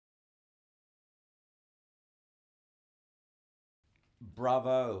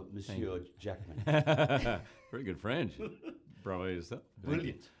Bravo, Monsieur Jackman. Very good French. Bravo yourself.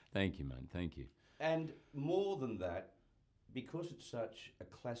 Brilliant. Thank you, man. Thank you. And more than that, because it's such a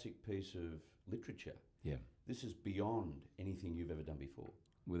classic piece of literature, Yeah, this is beyond anything you've ever done before.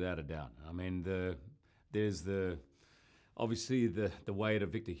 without a doubt. I mean, there's obviously the weight of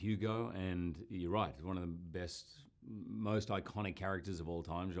Victor Hugo, and you're right, one of the best, most iconic characters of all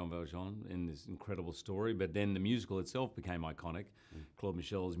time, Jean Valjean, in this incredible story. But then the musical itself became iconic, Claude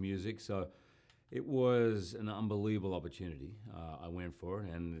Michel's music. So it was an unbelievable opportunity. I went for it,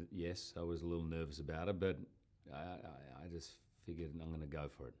 and yes, I was a little nervous about it, but I just figured I'm going to go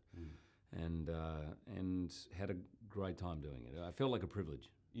for it, and had a great time doing it. I felt like a privilege.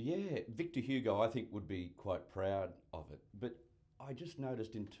 Yeah, Victor Hugo, I think, would be quite proud of it. But I just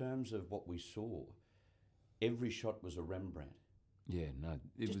noticed in terms of what we saw, every shot was a Rembrandt. Yeah, no,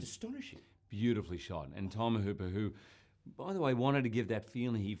 it Just was astonishing. beautifully shot. And Tom Hooper, who, by the way, wanted to give that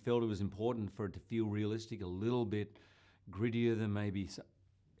feeling. He felt it was important for it to feel realistic, a little bit grittier than maybe.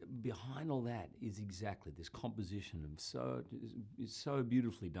 Behind all that is exactly this composition of it's so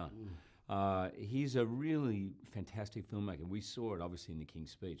beautifully done. He's a really fantastic filmmaker. We saw it obviously in The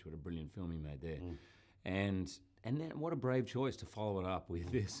King's Speech. What a brilliant film he made there, and then what a brave choice to follow it up with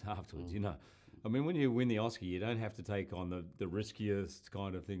this afterwards. You know, I mean, when you win the Oscar, you don't have to take on the riskiest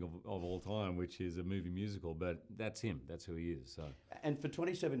kind of thing of all time, which is a movie musical. But that's him. That's who he is. So And for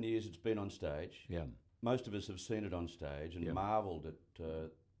 27 years, it's been on stage. yeah. Most of us have seen it on stage and Yeah. marvelled at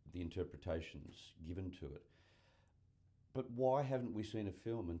the interpretations given to it. But why haven't we seen a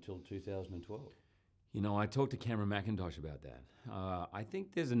film until 2012? You know, I talked to Cameron McIntosh about that. I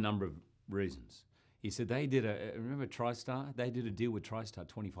think there's a number of reasons. He said they did remember TriStar? They did a deal with TriStar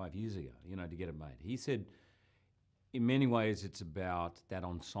 25 years ago, you know, to get it made. He said, in many ways, it's about that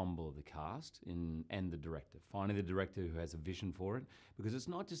ensemble of the cast and the director. Finding the director who has a vision for it. Because it's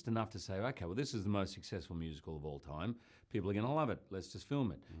not just enough to say, okay, well, this is the most successful musical of all time. People are going to love it. Let's just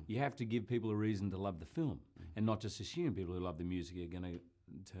film it. You have to give people a reason to love the film and not just assume people who love the music are going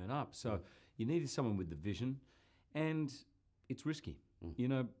to turn up. So you needed someone with the vision, and it's risky. You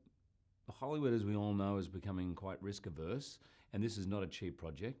know, Hollywood, as we all know, is becoming quite risk averse, and this is not a cheap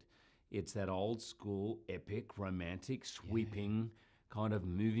project. It's that old school, epic, romantic, sweeping kind of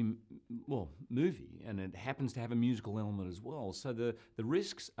movie, and it happens to have a musical element as well. So the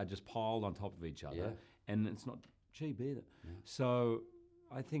risks are just piled on top of each other, and it's not cheap either. So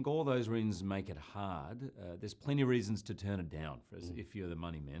I think all those reasons make it hard. There's plenty of reasons to turn it down if you're the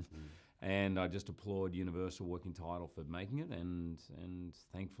money man. And I just applaud Universal Working Title for making it, and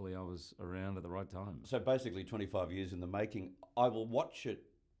thankfully I was around at the right time. So basically 25 years in the making. I will watch it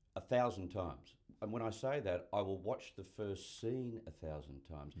 1,000 times. And when I say that, I will watch the first scene 1,000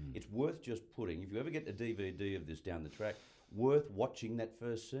 times. It's worth just putting, if you ever get a DVD of this down the track, worth watching that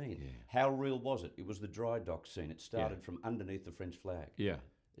first scene. Yeah. How real was it? It was the dry dock scene. It started from underneath the French flag. Yeah.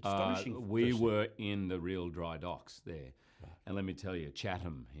 It's astonishing. We were in the real dry docks there. Right. And let me tell you,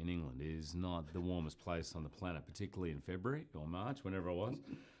 Chatham in England is not the warmest place on the planet, particularly in February or March, whenever it was.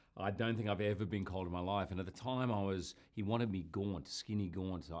 I don't think I've ever been cold in my life. And at the time he wanted me gaunt, skinny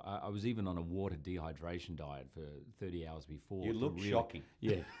gaunt. So I was even on a water dehydration diet for 30 hours before. You looked shocking.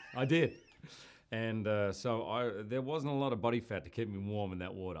 Yeah, I did. And so there wasn't a lot of body fat to keep me warm in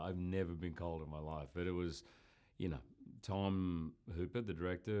that water. I've never been cold in my life. But it was, you know, Tom Hooper, the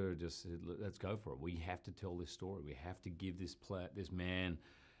director, just said, let's go for it. We have to tell this story. We have to give this man,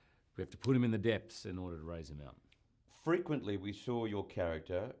 we have to put him in the depths in order to raise him out. Frequently, we saw your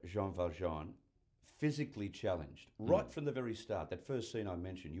character, Jean Valjean, physically challenged. Right from the very start, that first scene I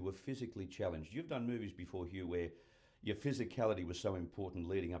mentioned, you were physically challenged. You've done movies before, Hugh, where your physicality was so important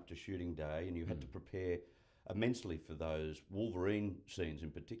leading up to shooting day, and you had to prepare immensely for those Wolverine scenes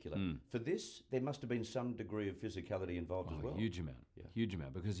in particular. For this, there must have been some degree of physicality involved as well. Huge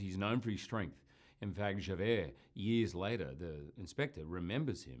amount, because he's known for his strength. In fact, Javert, years later, the inspector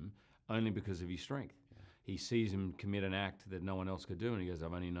remembers him only because of his strength. He sees him commit an act that no one else could do, and he goes,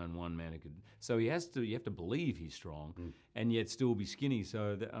 I've only known one man who could. So you have to believe he's strong, and yet still be skinny.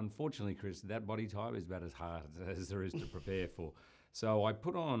 So unfortunately, Chris, that body type is about as hard as there is to prepare for. So I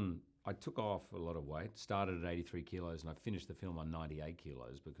took off a lot of weight, started at 83 kilos, and I finished the film on 98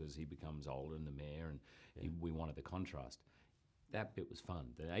 kilos because he becomes older in the mayor, and we wanted the contrast. That bit was fun.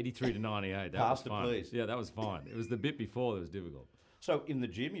 The 83 to 98, that was fun. Please. Yeah, that was fine. It was the bit before that was difficult. So in the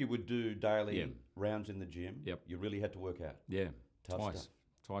gym, you would do daily rounds in the gym? Yep. You really had to work out? Yeah, Tough stuff.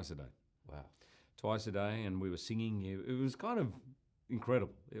 Twice a day. Wow. Twice a day, and we were singing. It was kind of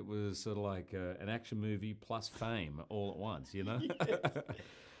incredible. It was sort of like an action movie plus fame all at once, you know?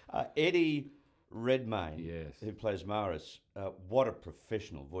 Eddie Redmayne, Yes. who plays Maris, what a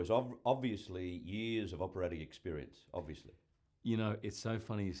professional voice. Obviously, years of operating experience, obviously. You know, it's so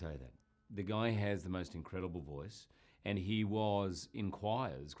funny you say that. The guy has the most incredible voice, and he was in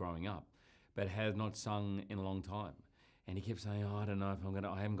choirs growing up, but had not sung in a long time. And he kept saying, "Oh, I don't know if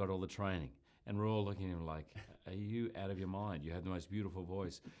I haven't got all the training." And we're all looking at him like, "Are you out of your mind? You have the most beautiful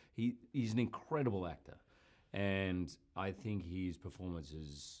voice." He's an incredible actor, and I think his performance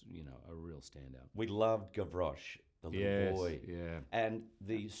is, a real standout. We loved Gavroche, the little boy. Yeah. And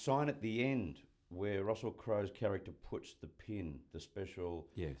the sign at the end where Russell Crowe's character puts the pin, the special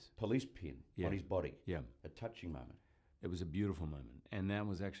Yes. police pin Yeah. on his body. Yeah. A touching moment. It was a beautiful moment, and that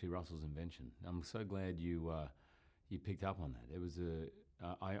was actually Russell's invention. I'm so glad you picked up on that. It was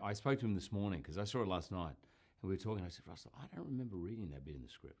I spoke to him this morning because I saw it last night, and we were talking. I said, "Russell, I don't remember reading that bit in the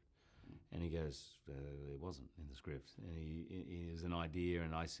script," and he goes, "It wasn't in the script," and it was an idea,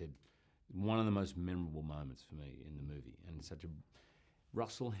 and I said, one of the most memorable moments for me in the movie, and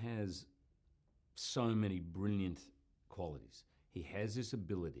Russell has so many brilliant qualities. He has this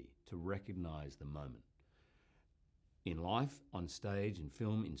ability to recognize the moment in life, on stage, in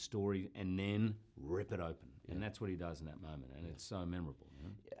film, in story, and then rip it open. Yeah. And that's what he does in that moment, and it's so memorable.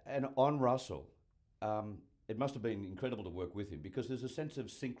 And on Russell, it must have been incredible to work with him because there's a sense of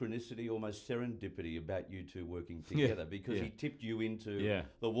synchronicity, almost serendipity about you two working together because he tipped you into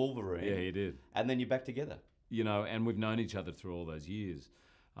the Wolverine. Yeah, he did. And then you're back together. And we've known each other through all those years.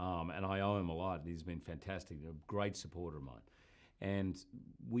 And I owe him a lot. He's been fantastic, a great supporter of mine. And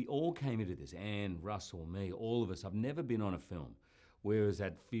we all came into this, Anne, Russell, me, all of us. I've never been on a film where there's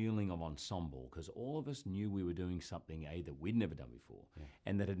that feeling of ensemble because all of us knew we were doing something, that we'd never done before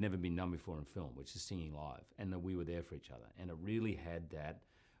and that had never been done before in film, which is singing live, and that we were there for each other. And it really had that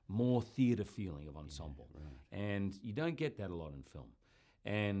more theatre feeling of ensemble. Yeah, right. And you don't get that a lot in film.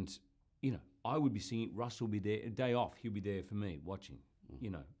 And, I would be singing, Russell would be there, a day off, he'll be there for me, watching,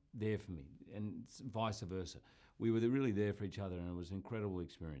 there for me, and vice versa. We were really there for each other, and it was an incredible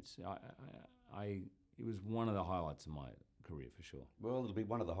experience. It was one of the highlights of my career, for sure. Well, it'll be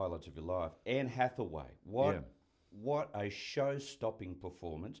one of the highlights of your life. Anne Hathaway, what a show-stopping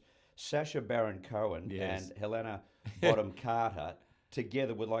performance. Sacha Baron Cohen and Helena Bonham Carter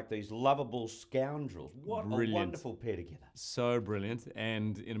together with like these lovable scoundrels. What a wonderful pair together. So brilliant.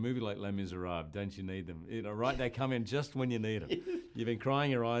 And in a movie like Les Miserables, don't you need them? Right? They come in just when you need them. You've been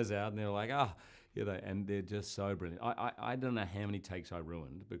crying your eyes out, and they're like, and they're just so brilliant. I don't know how many takes I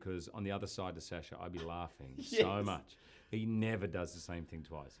ruined because on the other side to Sacha, I'd be laughing so much. He never does the same thing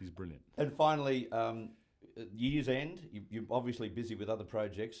twice. He's brilliant. And finally, year's end, you're obviously busy with other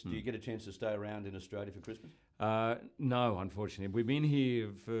projects. Do you get a chance to stay around in Australia for Christmas? No, unfortunately. We've been here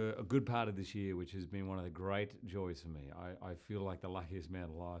for a good part of this year, which has been one of the great joys for me. I feel like the luckiest man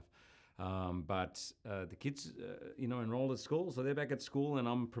alive. But the kids, enrolled at school, so they're back at school, and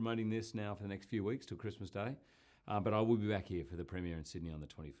I'm promoting this now for the next few weeks till Christmas Day. But I will be back here for the premiere in Sydney on the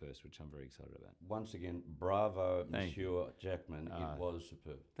 21st, which I'm very excited about. Once again, bravo, Monsieur Jackman. It was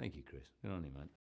superb. Thank you, Chris. Good on you, mate.